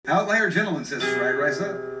Outlier gentleman says it's right,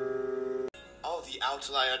 Risa. Oh, the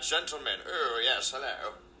outlier gentleman. Oh, yes,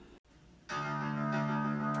 hello.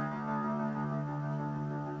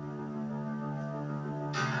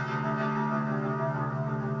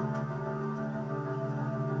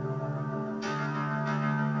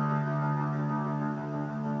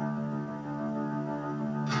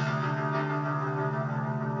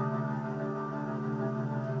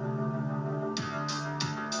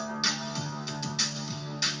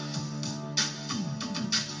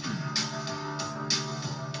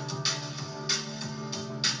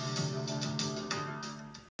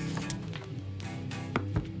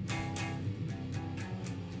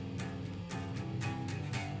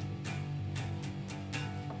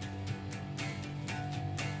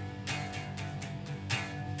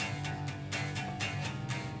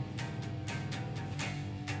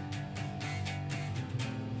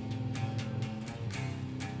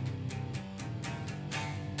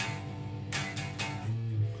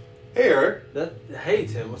 Hey, Eric. Hey,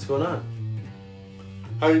 Tim, what's going on?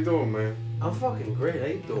 How you doing, man? I'm fucking great. How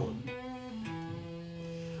you doing?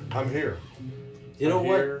 I'm here. You know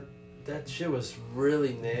what? Here. That shit was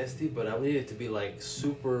really nasty, but I needed it to be like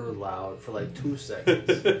super loud for like 2 seconds.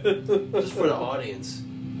 Just for the audience.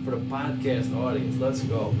 For the podcast audience. Let's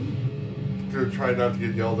go. I'm gonna try not to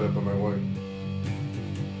get yelled at by my wife.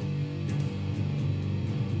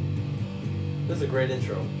 This is a great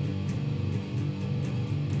intro.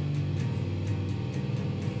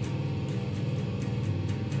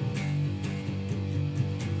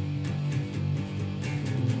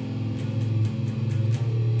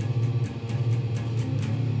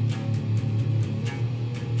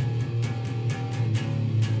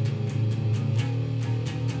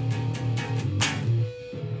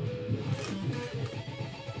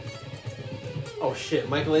 Oh shit,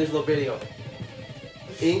 Michelangelo video.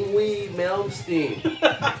 Ingwe Malmsteen.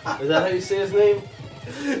 Is that how you say his name?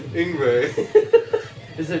 Ingve.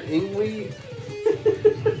 Is it Ingwe?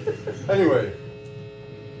 Anyway,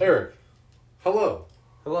 Eric. Hello.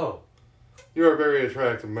 Hello. You're a very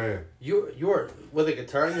attractive man. You're with a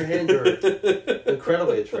guitar in your hand, you're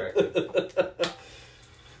incredibly attractive.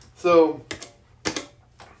 So,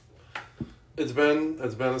 it's been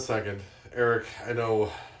a second. Eric, I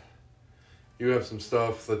know you have some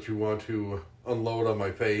stuff that you want to unload on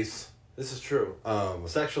my face. This is true.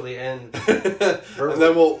 Sexually and and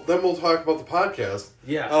then we'll talk about the podcast.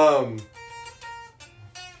 Yeah. And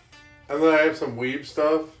then I have some weeb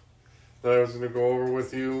stuff that I was going to go over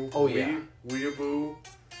with you. Oh, yeah. Weeaboo.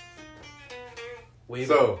 Weeb.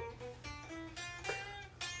 So,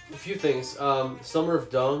 a few things. Summer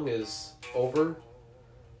of Dung is over.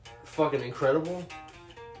 Fucking incredible.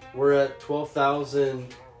 We're at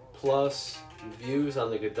 12,000 plus views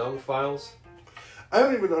on the Gadung files. I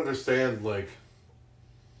don't even understand, like,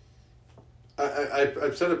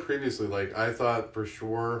 I've said it previously, like, I thought for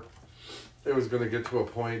sure it was going to get to a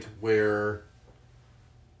point where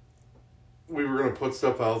we were going to put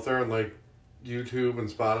stuff out there and, like, YouTube and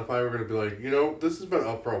Spotify were going to be like, you know, this has been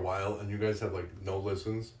up for a while and you guys have, like, no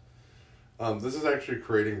listens. This is actually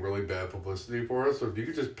creating really bad publicity for us, so if you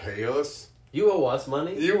could just pay us. You owe us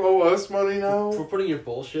money? You owe us money now? For putting your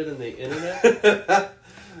bullshit in the internet?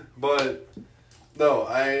 But, no,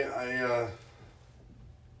 I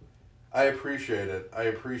appreciate it. I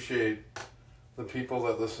appreciate the people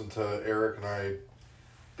that listen to Eric and I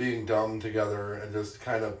being dumb together and just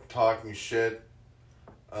kind of talking shit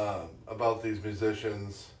about these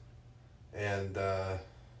musicians. And,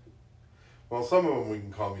 well, some of them we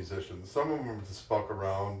can call musicians. Some of them just fuck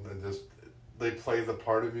around and just, they play the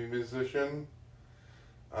part of a musician.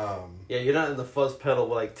 Yeah, you're not in the fuzz pedal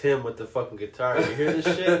like Tim with the fucking guitar. You hear this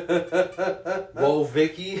shit? Whoa,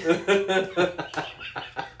 Vicky.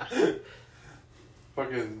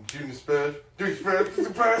 Fucking Junior Smash. Junior Smash is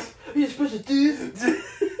the best. You're supposed to do.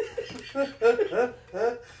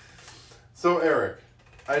 So, Eric,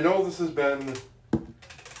 I know this has been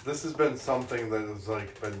something that has,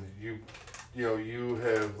 like, been, you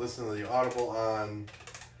have listened to the Audible on.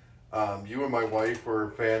 You and my wife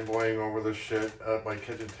were fanboying over this shit at my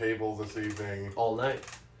kitchen table this evening. All night.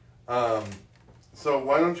 So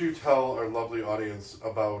why don't you tell our lovely audience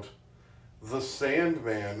about the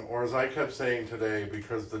Sandman, or as I kept saying today,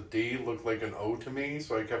 because the D looked like an O to me,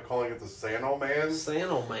 so I kept calling it the Sano Man.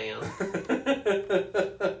 Sano Man.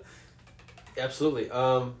 Absolutely.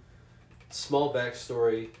 Small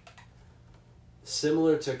backstory.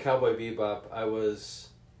 Similar to Cowboy Bebop, I was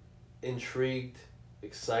intrigued,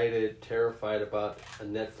 excited, terrified about a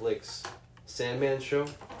Netflix Sandman show.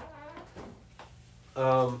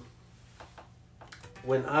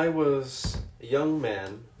 When I was a young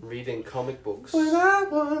man reading comic books. When I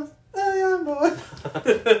was a young boy.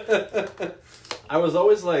 I was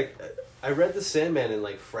always like, I read the Sandman in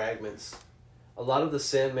like fragments. A lot of the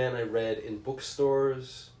Sandman I read in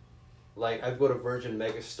bookstores. Like, I'd go to Virgin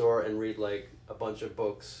Megastore and read like a bunch of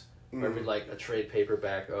books. Or I'd read like a trade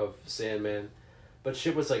paperback of Sandman. But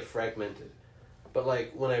shit was like fragmented. But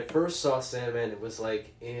like, when I first saw Sandman, it was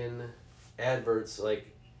like in adverts, like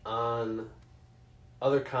on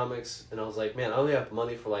other comics. And I was like, man, I only have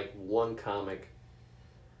money for like one comic.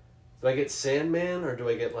 Do I get Sandman or do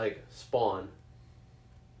I get like Spawn?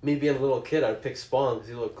 Me being a little kid, I'd pick Spawn because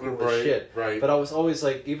he looked cool as shit. Right. But I was always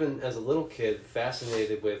like, even as a little kid,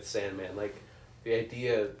 fascinated with Sandman. Like, the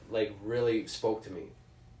idea like really spoke to me.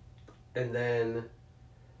 And then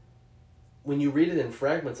when you read it in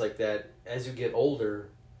fragments like that, as you get older,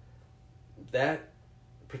 that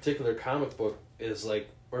particular comic book is like,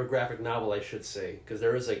 or a graphic novel, I should say, because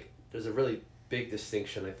there's a really big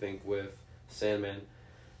distinction, I think, with Sandman.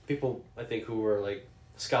 People, I think, who are like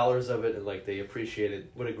scholars of it and like they appreciate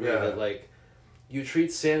it would agree that like you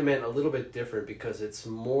treat Sandman a little bit different because it's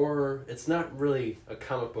not really a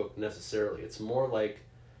comic book necessarily. It's more like,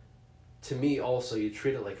 to me also, you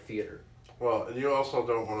treat it like theater. Well, and you also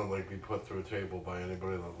don't want to like be put through a table by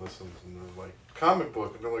anybody that listens and they're like, comic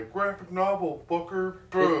book, and they're like, graphic novel, Booker.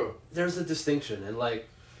 There's a distinction, and like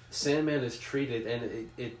Sandman is treated, and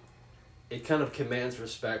it kind of commands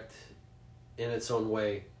respect in its own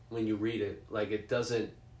way when you read it. Like, it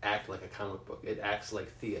doesn't act like a comic book. It acts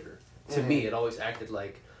like theater. To me, it always acted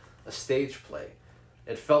like a stage play.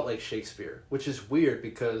 It felt like Shakespeare, which is weird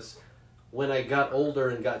because when I got older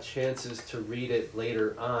and got chances to read it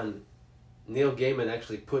later on, Neil Gaiman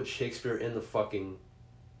actually put Shakespeare in the fucking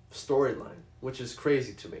storyline, which is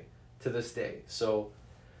crazy to me to this day. So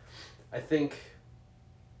I think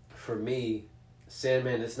for me,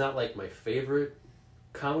 Sandman is not like my favorite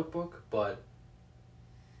comic book, but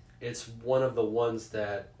it's one of the ones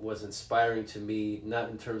that was inspiring to me,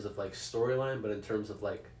 not in terms of like storyline, but in terms of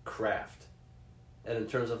like craft. And in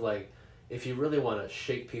terms of like, if you really want to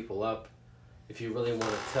shake people up, if you really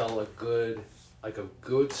want to tell a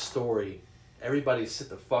good story, everybody sit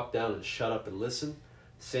the fuck down and shut up and listen.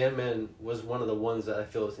 Sandman was one of the ones that I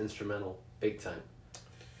feel is instrumental, big time.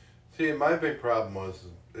 See, my big problem was,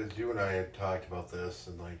 is you and I had talked about this,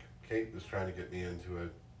 and like Kate was trying to get me into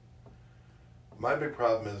it. My big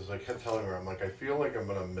problem is, I kept telling her, I'm like, I feel like I'm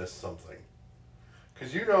gonna miss something.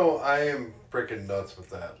 Cause you know, I am freaking nuts with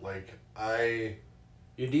that. Like,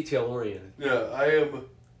 You're detail oriented. Yeah, I am.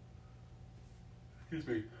 Excuse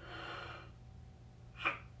me.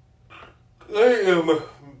 I am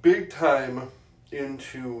big time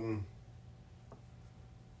into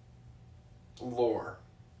lore.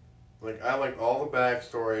 Like, I like all the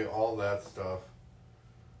backstory, all that stuff.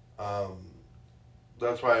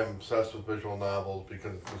 That's why I'm obsessed with visual novels,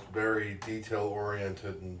 because it's just very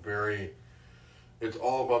detail-oriented and it's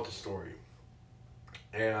all about the story.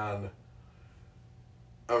 And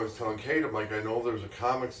I was telling Kate, I'm like, I know there's a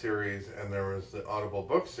comic series and there was the Audible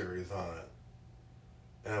book series on it.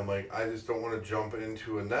 And I'm like, I just don't want to jump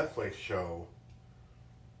into a Netflix show.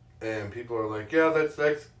 And people are like, yeah,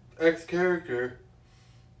 that's X character.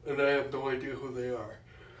 And I have no idea who they are.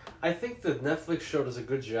 I think the Netflix show does a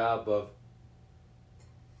good job of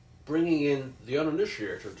bringing in the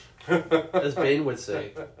uninitiated, as Bane would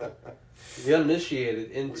say. The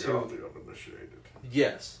uninitiated into... We are the uninitiated.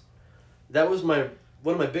 Yes. That was one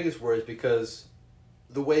of my biggest worries, because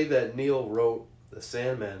the way that Neil wrote The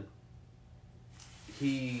Sandman,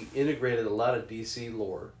 he integrated a lot of DC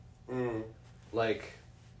lore. Like,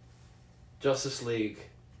 Justice League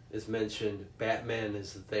is mentioned, Batman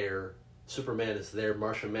is there, Superman is there,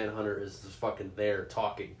 Martian Manhunter is just fucking there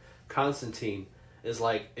talking. Constantine is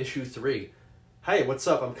like issue 3. Hey, what's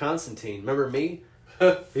up? I'm Constantine. Remember me?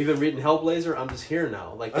 Have you been reading Hellblazer? I'm just here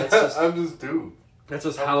now. Like, that's just I'm just dude. That's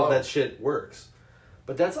just how that shit works.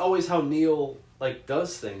 But that's always how Neil like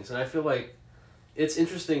does things, and I feel like it's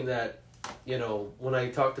interesting that, you know, when I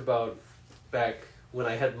talked about back when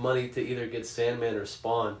I had money to either get Sandman or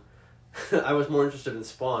Spawn, I was more interested in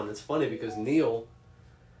Spawn. It's funny because Neil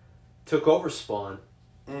took over Spawn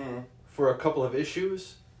for a couple of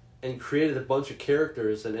issues and created a bunch of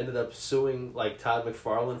characters and ended up suing like Todd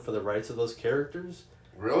McFarlane for the rights of those characters.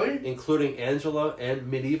 Really? Including Angela and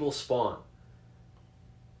Medieval Spawn.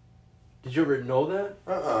 Did you ever know that?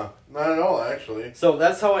 Not at all, actually. So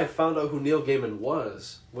that's how I found out who Neil Gaiman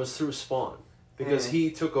was through Spawn. Because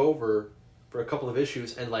he took over for a couple of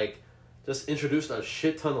issues and like just introduced a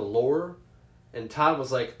shit ton of lore And Todd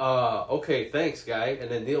was like, okay, thanks, guy. And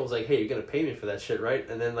then Neil was like, hey, you're gonna pay me for that shit, right?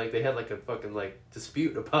 And then, like, they had, like, a fucking, like,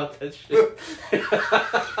 dispute about that shit.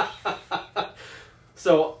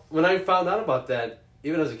 So, when I found out about that,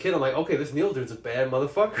 even as a kid, I'm like, okay, this Neil dude's a bad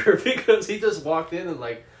motherfucker, because he just walked in and,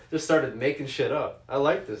 like, just started making shit up. I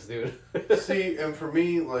like this dude. See, and for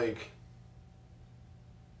me, like,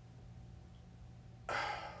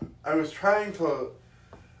 I was trying to...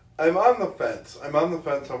 I'm on the fence. I'm on the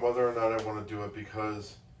fence on whether or not I want to do it,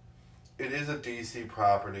 because it is a DC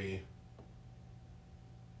property.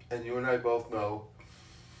 And you and I both know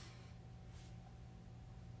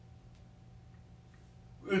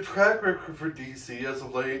the track record for DC as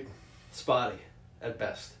of late, Spotty, at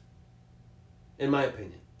best. In my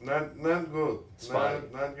opinion. not good. Spotty.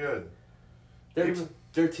 Not good.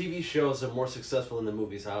 Their TV shows are more successful than the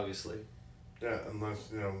movies, obviously. Yeah, unless,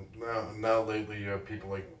 you know, now lately you have people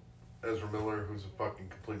like Ezra Miller, who's a fucking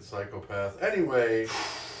complete psychopath. Anyway,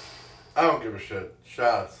 I don't give a shit.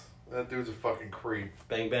 Shots. That dude's a fucking creep.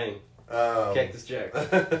 Bang, bang. Cactus Jack.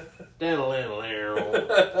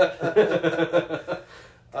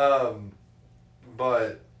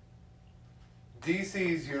 But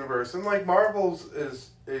DC's universe, and like Marvel's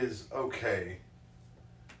is okay.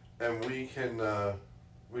 And we can go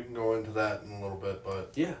into that in a little bit,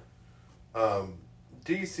 but yeah.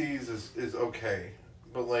 DC's is okay.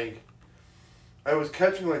 But like, I was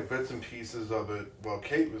catching like bits and pieces of it while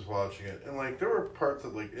Kate was watching it, and like there were parts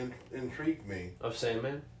that like intrigued me. Of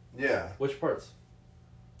Sandman? Yeah. Which parts?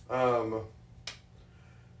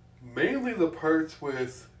 Mainly the parts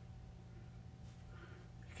with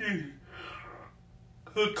the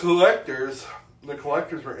collectors. The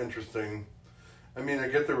collectors were interesting. I mean, I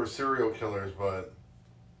get there were serial killers, but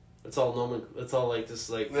It's all it's all like this,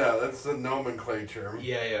 like... yeah, that's the nomenclature.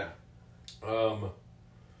 Yeah.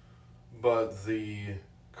 But the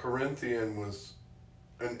Corinthian was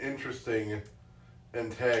an interesting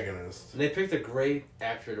antagonist. And they picked a great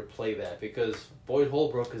actor to play that, because Boyd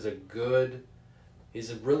Holbrook is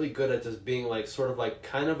he's really good at just being like, sort of like,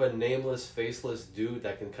 kind of a nameless, faceless dude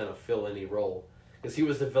that can kind of fill any role. Because he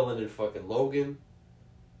was the villain in fucking Logan,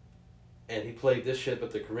 and he played this shit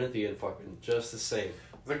with the Corinthian fucking just the same.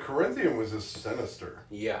 The Corinthian was just sinister.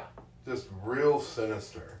 Yeah. Just real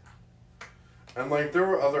sinister. And, like, there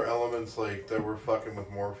were other elements, like, that were fucking with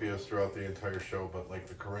Morpheus throughout the entire show, but, like,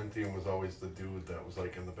 the Corinthian was always the dude that was,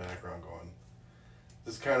 like, in the background going,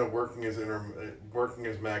 just kind of working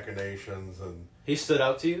his machinations, and... He stood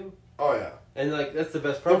out to you? Oh, yeah. And, like, that's the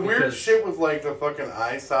best part. The weird shit with, like, the fucking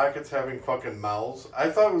eye sockets having fucking mouths. I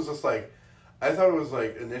thought it was just, like...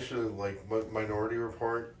 initially, like, Minority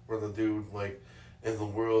Report, where the dude, like... In the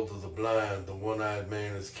world of the blind, the one-eyed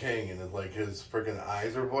man is king, and like his freaking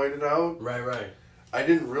eyes are voided out. Right. I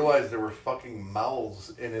didn't realize there were fucking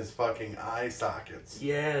mouths in his fucking eye sockets.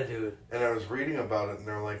 Yeah, dude. And I was reading about it, and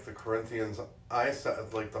they're like the Corinthians'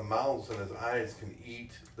 like the mouths in his eyes can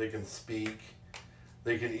eat, they can speak,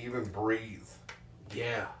 they can even breathe.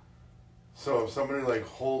 Yeah. So if somebody like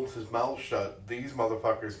holds his mouth shut, these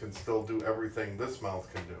motherfuckers can still do everything this mouth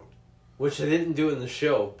can do. Which they didn't do in the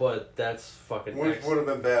show, but that's fucking Which would have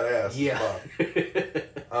been badass. Yeah.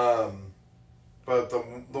 But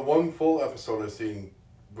the one full episode I seen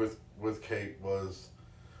with Kate was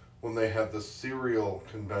when they had the cereal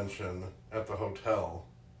convention at the hotel.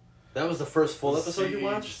 That was the first full episode you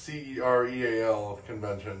watched? CEREAL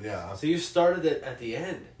convention, yeah. So you started it at the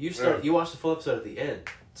end. You watched the full episode at the end.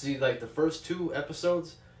 See, like, the first two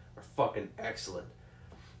episodes are fucking excellent.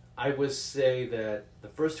 I would say that the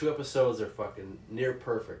first two episodes are fucking near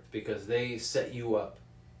perfect, because they set you up.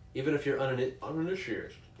 Even if you're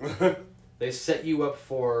uninitiated. They set you up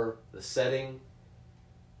for the setting,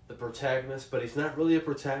 the protagonist, but he's not really a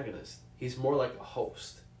protagonist. He's more like a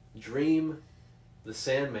host. Dream, the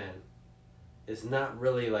Sandman, is not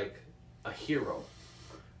really like a hero.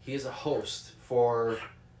 He is a host for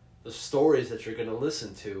the stories that you're going to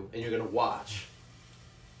listen to and you're going to watch.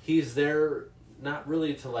 He's there not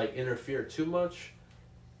really to like interfere too much.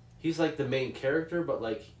 He's like the main character, but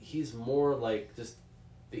like he's more like just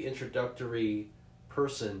the introductory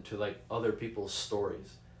person to like other people's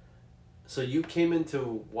stories. So you came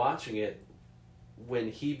into watching it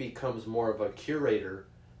when he becomes more of a curator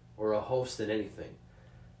or a host than anything.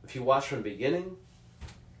 If you watch from the beginning,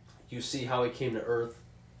 you see how he came to Earth,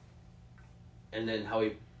 and then how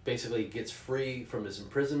he basically gets free from his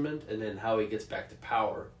imprisonment, and then how he gets back to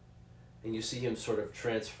power. And you see him sort of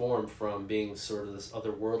transform from being sort of this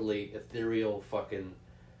otherworldly, ethereal fucking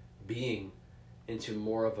being into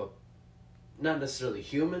more of a, not necessarily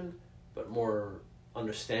human, but more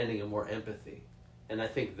understanding and more empathy. And I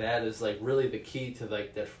think that is like really the key to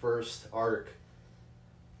like that first arc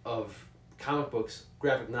of comic books,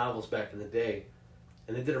 graphic novels back in the day,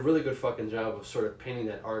 and they did a really good fucking job of sort of painting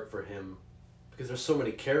that arc for him, because there's so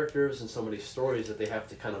many characters and so many stories that they have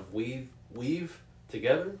to kind of weave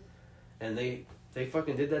together, and they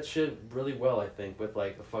fucking did that shit really well, I think, with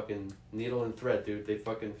like a fucking needle and thread, dude. They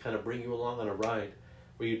fucking kind of bring you along on a ride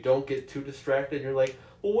where you don't get too distracted and you're like,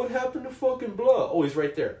 well, what happened to fucking blah? Oh, he's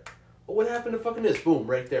right there. Well, what happened to fucking this? Boom,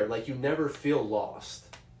 right there. Like, you never feel lost.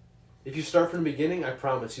 If you start from the beginning, I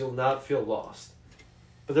promise you'll not feel lost.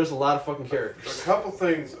 But there's a lot of fucking characters. A couple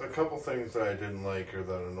things that I didn't like or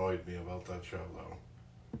that annoyed me about that show, though.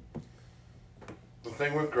 The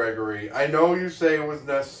thing with Gregory, I know you say it was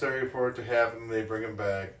necessary for it to happen and they bring him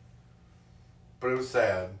back, but it was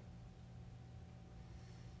sad.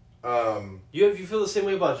 You feel the same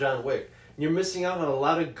way about John Wick. You're missing out on a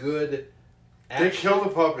lot of good action. They killed the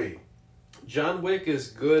puppy. John Wick is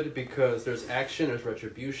good because there's action, there's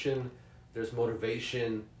retribution, there's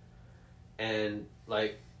motivation, and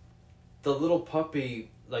like the little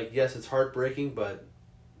puppy, like, yes, it's heartbreaking, but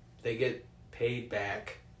they get paid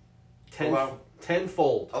back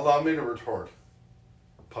tenfold. Allow me to retort.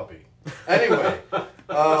 Puppy. Anyway,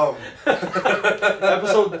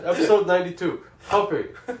 episode 92. Puppy.